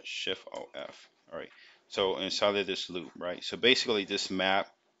Shift OF. All right. So inside of this loop, right? So basically, this map,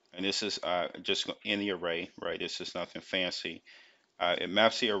 and this is just in the array, right? This is nothing fancy. It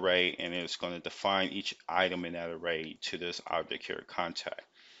maps the array, and it's going to define each item in that array to this object here, contact.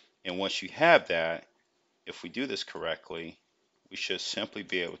 And once you have that, if we do this correctly, we should simply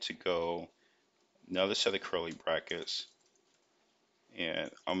be able to go another set of curly brackets,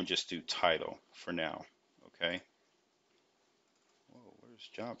 and I'm gonna just do title for now. Okay. Whoa, where's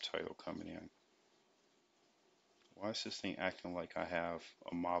job title coming in? Why is this thing acting like I have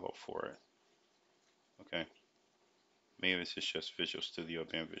a model for it? Okay. Maybe this is just Visual Studio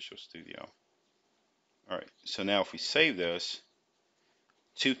then Visual Studio. All right. So now if we save this,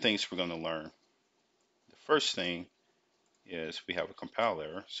 two things we're gonna learn. The first thing is we have a compile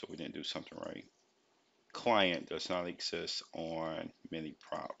error, so we didn't do something right. Client does not exist on many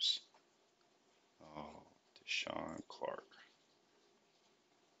props. Oh, Deshaun Clark.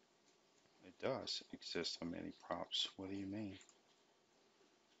 It does exist on many props. What do you mean?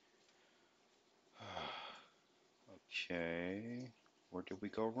 Okay, where did we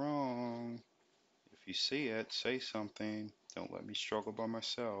go wrong? If you see it, say something. Don't let me struggle by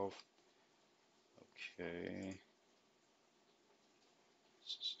myself. Okay.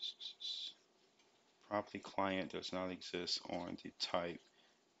 Property client does not exist on the type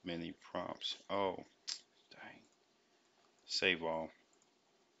many prompts. Oh, dang. Save all.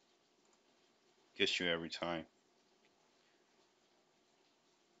 Gets you every time.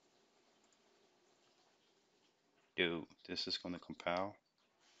 Dude, this is going to compile.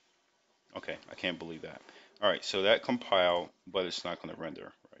 Okay, I can't believe that. All right, so that compiled, but it's not going to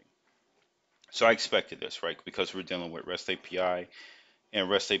render, right? So I expected this, right? Because we're dealing with REST API, and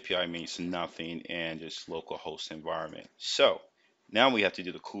REST API means nothing in this local host environment. So now we have to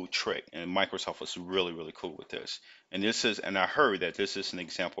do the cool trick, and Microsoft was really, really cool with this. And this is, and I heard that this is an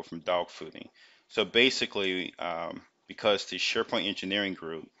example from dog fooding. So basically, because the SharePoint engineering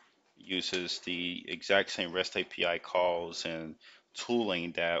group uses the exact same REST API calls and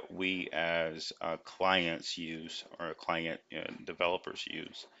tooling that we as clients use or client developers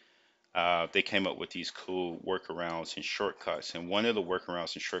use, they came up with these cool workarounds and shortcuts. And one of the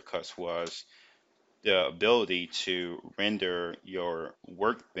workarounds and shortcuts was the ability to render your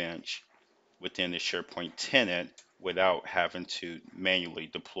workbench within the SharePoint tenant without having to manually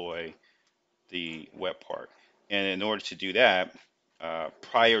deploy the web part. And in order to do that,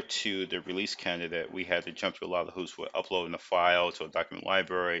 prior to the release candidate, we had to jump through a lot of hoops with uploading a file to a document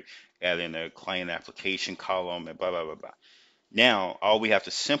library, adding a client application column, and blah, blah, blah, blah. Now, all we have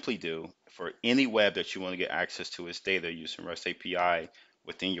to simply do for any web that you want to get access to its data using REST API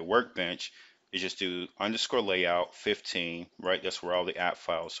within your workbench is just do underscore layout 15, right? That's where all the app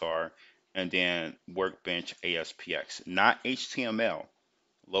files are. And then workbench ASPX, not HTML.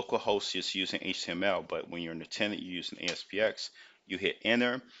 Localhost is using HTML, but when you're in the tenant, you're using ASPX. You hit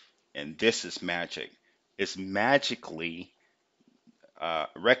enter, and this is magic. It's magically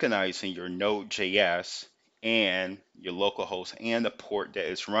recognizing your Node.js and your local host and the port that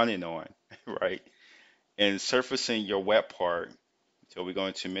it's running on, right? And surfacing your web part. So we go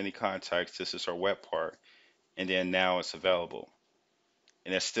into many contacts. This is our web part. And then now it's available.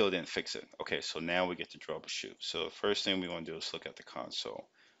 And that still didn't fix it. Okay, so now we get to troubleshoot. So the first thing we want to do is look at the console.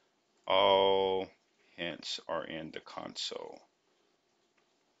 All hints are in the console.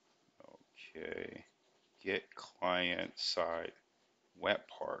 Okay, get client side web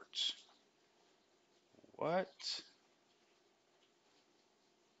parts. What?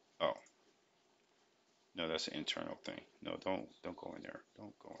 Oh, no, that's an internal thing. No, don't go in there.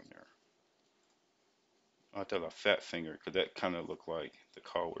 Don't go in there. I thought a fat finger, because that kind of looked like the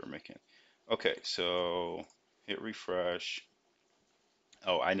call we were making. Okay, so hit refresh.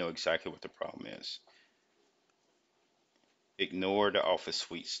 Oh, I know exactly what the problem is. Ignore the Office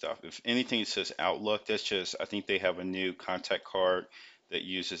Suite stuff. If anything says Outlook, that's just, I think they have a new contact card that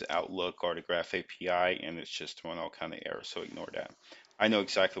uses Outlook or the Graph API, and it's just throwing all kind of errors, so ignore that. I know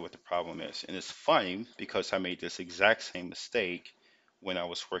exactly what the problem is, and it's funny because I made this exact same mistake when I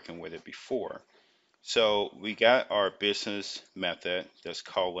was working with it before. So we got our business method that's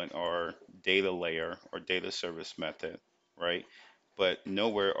calling our data layer or data service method, right? But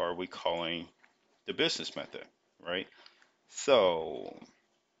nowhere are we calling the business method, right? So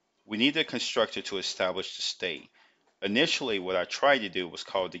we need a constructor to establish the state. Initially, what I tried to do was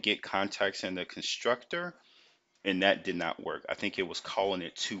call the get context in the constructor, and that did not work. I think it was calling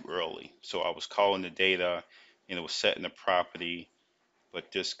it too early. So I was calling the data, and it was setting the property,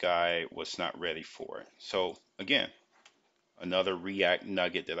 but this guy was not ready for it. So again, another React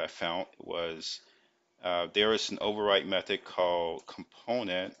nugget that I found was there is an override method called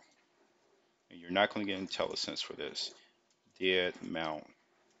component, and you're not going to get IntelliSense for this. Did mount,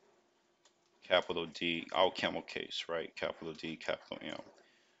 capital D, all camel case, right? Capital D, capital M.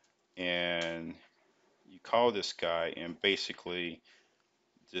 And you call this guy, and basically,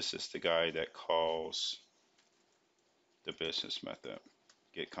 this is the guy that calls the business method,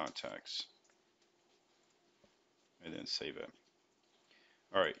 get contacts, and then save it.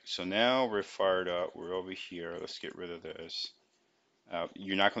 All right, so now we're fired up. We're over here. Let's get rid of this.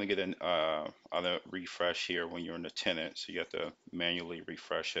 You're not going to get an auto refresh here when you're in the tenant, so you have to manually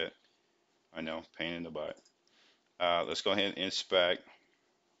refresh it. I know, pain in the butt. Let's go ahead and inspect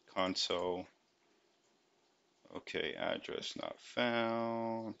console. Okay, address not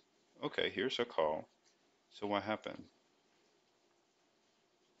found. Okay, here's a call. So what happened?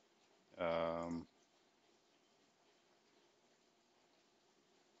 Um,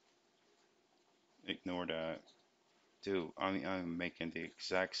 Ignore that. Dude, I'm making the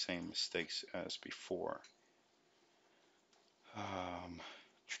exact same mistakes as before. Um,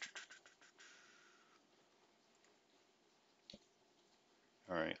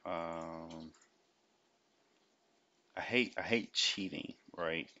 all right. I hate cheating,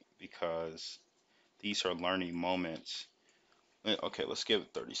 right? Because these are learning moments. Okay, let's give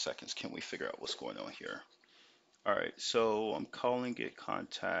it 30 seconds. Can we figure out what's going on here? All right, so I'm calling it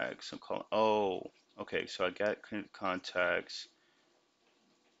contacts. I'm calling. Oh, okay. So I got contacts.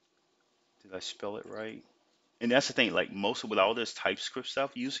 Did I spell it right? And that's the thing. Like most with all this TypeScript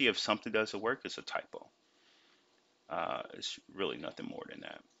stuff, usually if something doesn't work, it's a typo. It's really nothing more than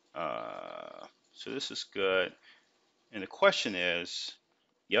that. So this is good. And the question is,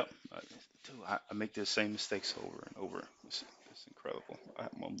 yep, dude, I make the same mistakes over and over. It's incredible.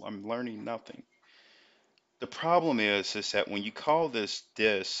 I'm learning nothing. The problem is that when you call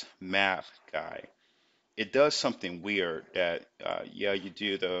this map guy, it does something weird that, yeah, you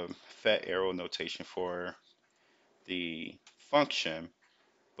do the fat arrow notation for the function,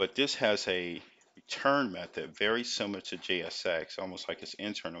 but this has a return method very similar to JSX, almost like it's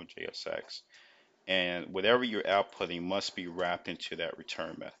internal JSX. And whatever you're outputting must be wrapped into that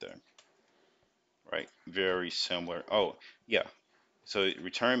return method, right? Very similar. Oh, yeah. So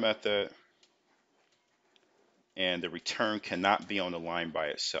return method and the return cannot be on the line by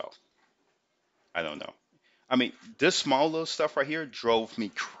itself. I don't know. I mean, this small little stuff right here drove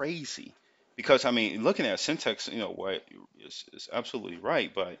me crazy because I mean, looking at syntax, what is absolutely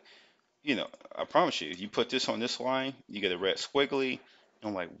right, but I promise you, if you put this on this line, you get a red squiggly.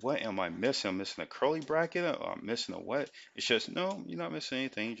 I'm like, what am I missing? I'm missing a curly bracket, or I'm missing a what? It's just, no, you're not missing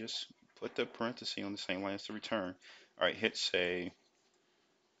anything. You just put the parenthesis on the same line as the return. All right, hit save,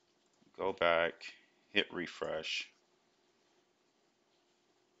 go back, hit refresh.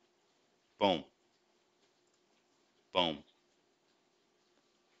 Boom, boom,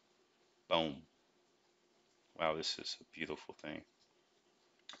 boom. Wow, this is a beautiful thing.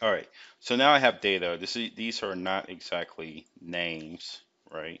 All right, so now I have data. These are not exactly names,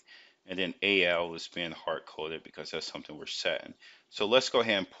 right? And then AL is being hard coded because that's something we're setting. So let's go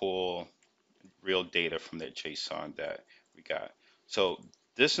ahead and pull real data from that JSON that we got. So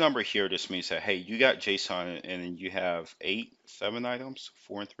this number here just means that, hey, you got JSON and then you have 7 items,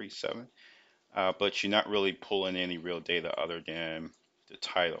 4 and 3, 7, but you're not really pulling any real data other than the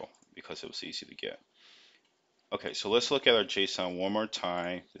title because it was easy to get. Okay, so let's look at our JSON one more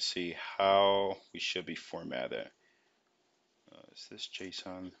time to see how we should be formatted. Is this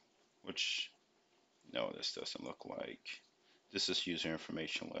JSON? Which, No, this doesn't look like. This is user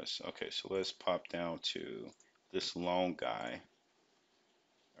information list. Okay, so let's pop down to this lone guy.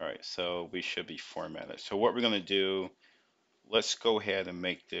 All right, so we should be formatted. So what we're going to do, let's go ahead and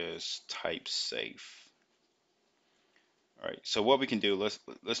make this type safe. All right, so what we can do, let's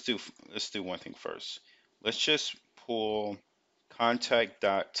do one thing first. Let's just pull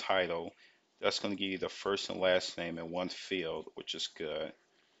contact.title. That's going to give you the first and last name in one field, which is good.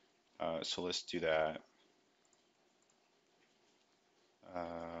 So let's do that.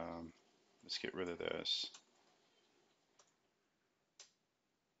 Let's get rid of this.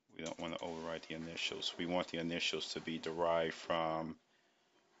 We don't want to override the initials. We want the initials to be derived from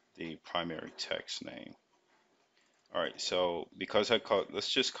the primary text name. All right, so let's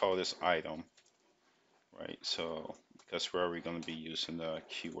just call this item, right? So because we're already going to be using the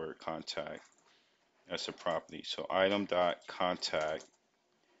keyword contact as a property. So item.contact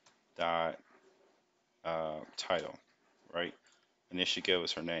dot title, right? And this should give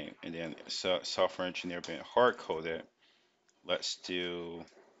us our name. And then software engineer being hard coded, let's do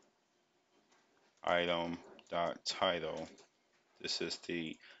item.title. This is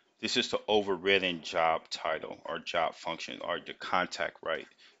the overridden job title or job function or the contact, right?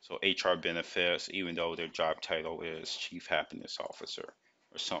 So HR benefits, even though their job title is Chief Happiness Officer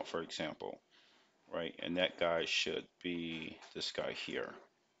or something, for example, right? And that guy should be this guy here,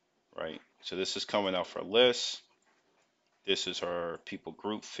 right? So this is coming out for a list. This is our people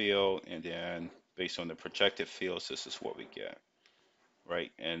group field, and then based on the projected fields, this is what we get,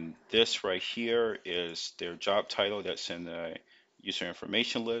 right? And this right here is their job title that's in the user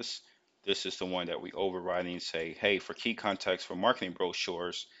information list. This is the one that we overriding and say, hey, for key contacts for marketing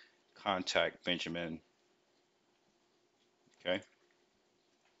brochures, contact Benjamin. Okay.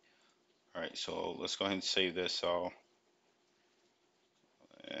 All right, so let's go ahead and save this all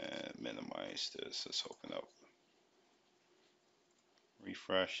and minimize this. Let's open up.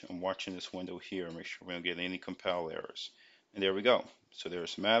 Refresh. I'm watching this window here. Make sure we don't get any compile errors. And there we go. So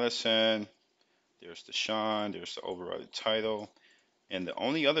there's Madison, there's Deshaun, there's the overridden title. And the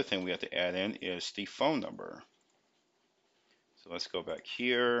only other thing we have to add in is the phone number. So let's go back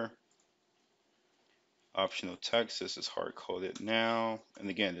here. Optional text, this is hard coded now.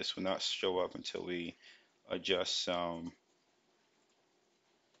 And again, this will not show up until we adjust some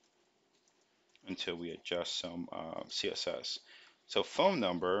CSS. So phone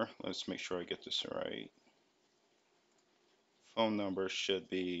number, let's make sure I get this right. Phone number should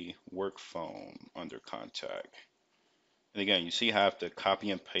be work phone under contact. And again, you see I have to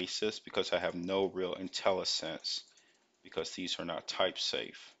copy and paste this because I have no real IntelliSense because these are not type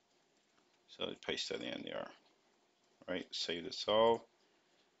safe. So I paste that in there. Right, save this all.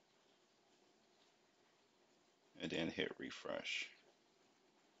 And then hit refresh.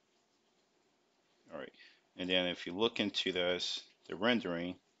 All right, and then if you look into this, the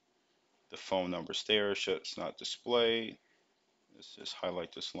rendering, the phone number's there, it's not displayed. Let's just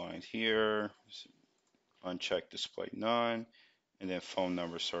highlight this line here, uncheck display none, and then phone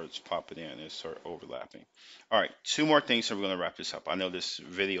number starts popping in and start overlapping. All right, two more things and we're going to wrap this up. I know this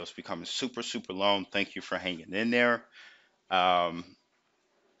video is becoming super, super long. Thank you for hanging in there.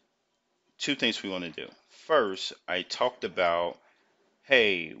 Two things we want to do. First, I talked about,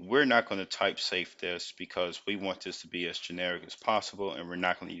 hey, we're not going to type safe this because we want this to be as generic as possible, and we're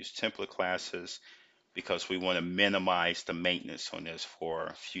not going to use template classes because we want to minimize the maintenance on this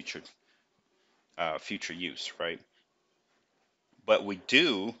for future use, right? But we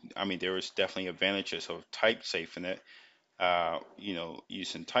do, I mean, there is definitely advantages of type safe in it,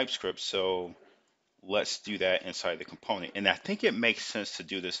 using TypeScript. So let's do that inside the component. And I think it makes sense to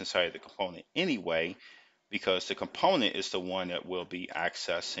do this inside the component anyway, because the component is the one that will be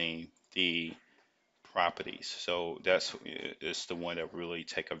accessing the properties. So that's is the one that really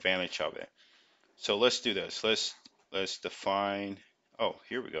take advantage of it. So let's do this. Let's define. Oh,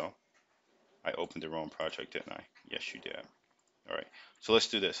 here we go. I opened the wrong project, didn't I? Yes, you did. All right. So let's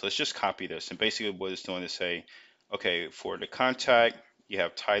do this. Let's just copy this. And basically what it's doing is say, okay, for the contact, you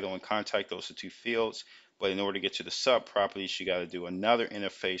have title and contact. Those are two fields. But in order to get to the sub properties, you got to do another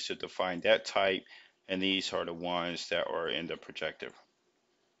interface to define that type. And these are the ones that are in the projected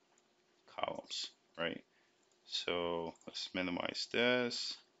columns, right? So let's minimize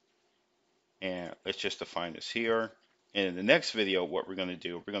this. And let's just define this here. And in the next video, what we're going to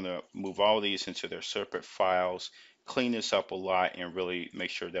do, we're going to move all these into their separate files, clean this up a lot, and really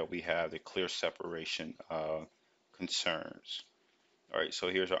make sure that we have the clear separation of concerns. All right, so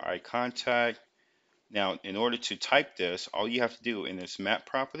here's our eye contact. Now, in order to type this, all you have to do in this map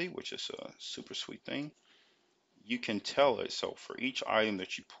property, which is a super sweet thing, you can tell it. So for each item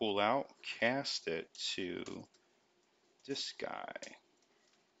that you pull out, cast it to this guy,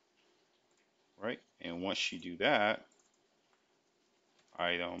 right? And once you do that,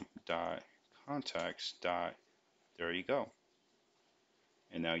 item dot contacts dot, there you go.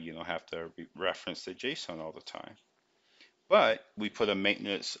 And now you don't have to reference the JSON all the time. But we put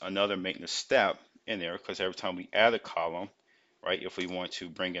another maintenance step in there because every time we add a column, right, if we want to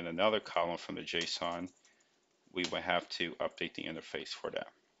bring in another column from the JSON, we would have to update the interface for that.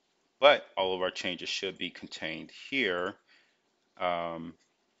 But all of our changes should be contained here, or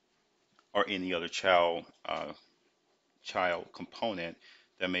any other child component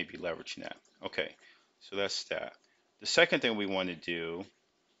that may be leveraging that. Okay, so that's that. The second thing we want to do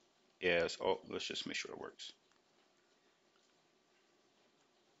is, oh, let's just make sure it works.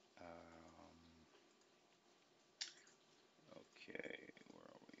 Okay, where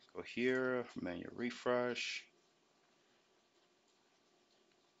are we? Go here, manual refresh.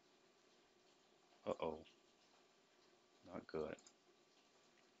 Uh-oh, not good.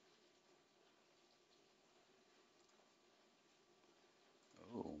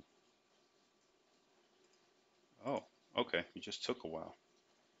 Oh, oh, okay, it just took a while.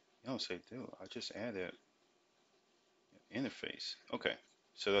 You don't say, dude, I just added interface. Okay,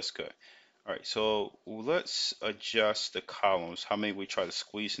 so that's good. All right, so let's adjust the columns. How many we try to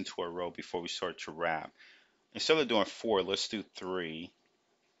squeeze into a row before we start to wrap? Instead of doing 4, let's do 3.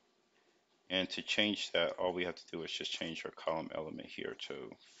 And to change that, all we have to do is just change our column element here to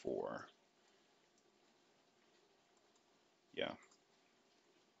 4. Yeah.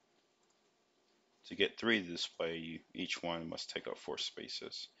 To get 3 to display, each one must take up 4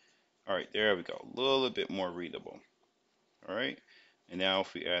 spaces. All right, there we go. A little bit more readable. All right. And now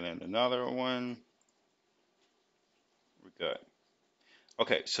if we add in another one, we're good.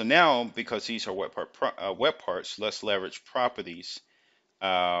 Okay, so now because these are web parts, let's leverage properties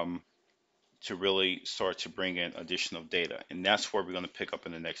um, to really start to bring in additional data. And that's where we're going to pick up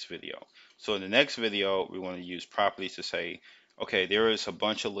in the next video. So in the next video, we want to use properties to say, okay, there is a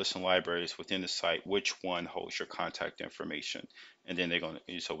bunch of lists and libraries within the site. Which one holds your contact information? And then they're going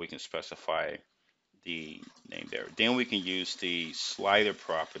to, so we can specify the name there. Then we can use the slider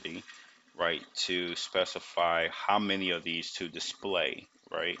property, right, to specify how many of these to display,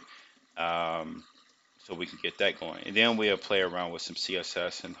 right? Um, so we can get that going. And then we'll play around with some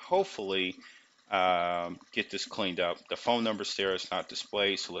CSS and hopefully get this cleaned up. The phone number there is not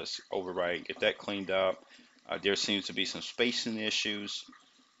displayed, so let's override, get that cleaned up. There seems to be some spacing issues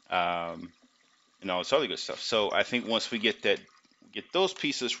and all this other good stuff. So I think once we get those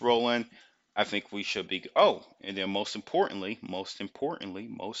pieces rolling, I think we should be. Oh, and then most importantly,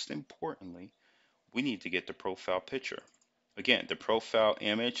 we need to get the profile picture. Again, the profile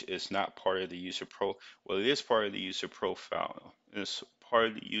image is not part of the user pro. Well, it is part of the user profile. It's part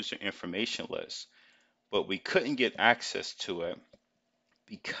of the user information list, but we couldn't get access to it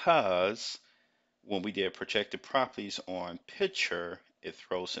because when we did projected properties on picture, it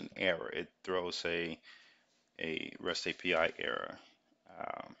throws an error. It throws a REST API error.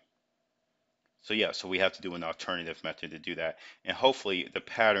 Um, so yeah, so we have to do an alternative method to do that. And hopefully the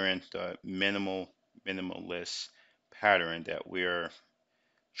pattern, the minimalist pattern that we're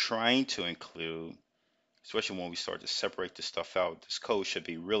trying to include, especially when we start to separate this stuff out, this code should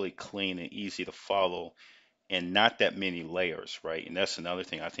be really clean and easy to follow and not that many layers, right? And that's another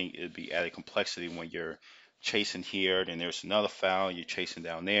thing. I think it'd be added complexity when you're chasing here, then there's another file, you're chasing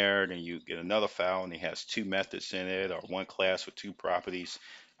down there, then you get another file and it has 2 methods in it or one class with 2 properties.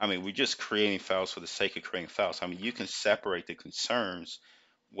 I mean, we're just creating files for the sake of creating files. I mean, you can separate the concerns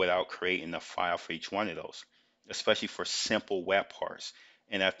without creating a file for each one of those, especially for simple web parts.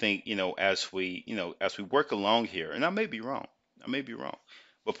 And I think, as we work along here, and I may be wrong,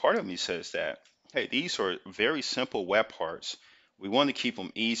 but part of me says that, hey, these are very simple web parts. We want to keep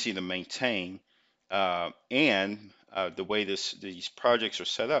them easy to maintain. And the way these projects are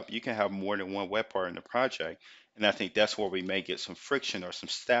set up, you can have more than one web part in the project. And I think that's where we may get some friction or some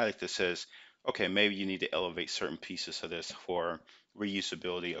static that says, okay, maybe you need to elevate certain pieces of this for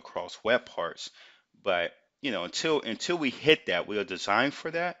reusability across web parts. But until we hit that, we are designed for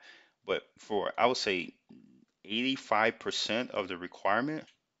that. But for I would say 85% of the requirement,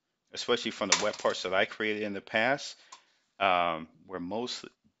 especially from the web parts that I created in the past, were most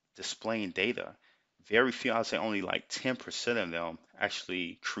displaying data. Very few, I'd say only like 10% of them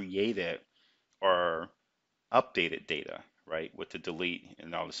actually created or updated data, right, with the delete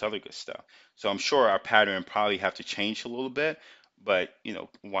and all this other good stuff. So I'm sure our pattern probably have to change a little bit, but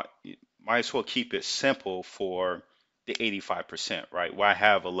might as well keep it simple for the 85%, right? Why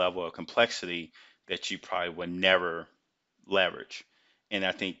have a level of complexity that you probably would never leverage. And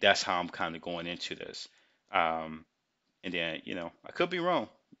I think that's how I'm kind of going into this. Um, and then, I could be wrong.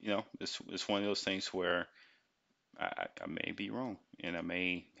 It's one of those things where I may be wrong, and I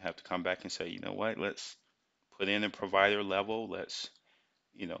may have to come back and say, you know what, let's put in a provider level. Let's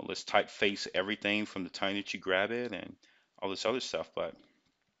typeface everything from the time that you grab it and all this other stuff. But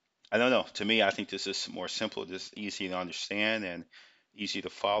I don't know. To me, I think this is more simple, just easy to understand and easy to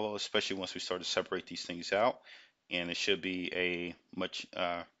follow, especially once we start to separate these things out. And it should be a much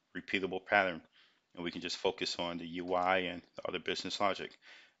repeatable pattern. And we can just focus on the UI and the other business logic.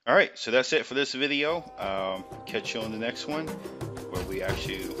 All right, so that's it for this video. Catch you on the next one where we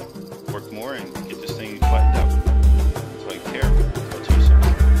actually work more and get this thing buttoned up. Take care.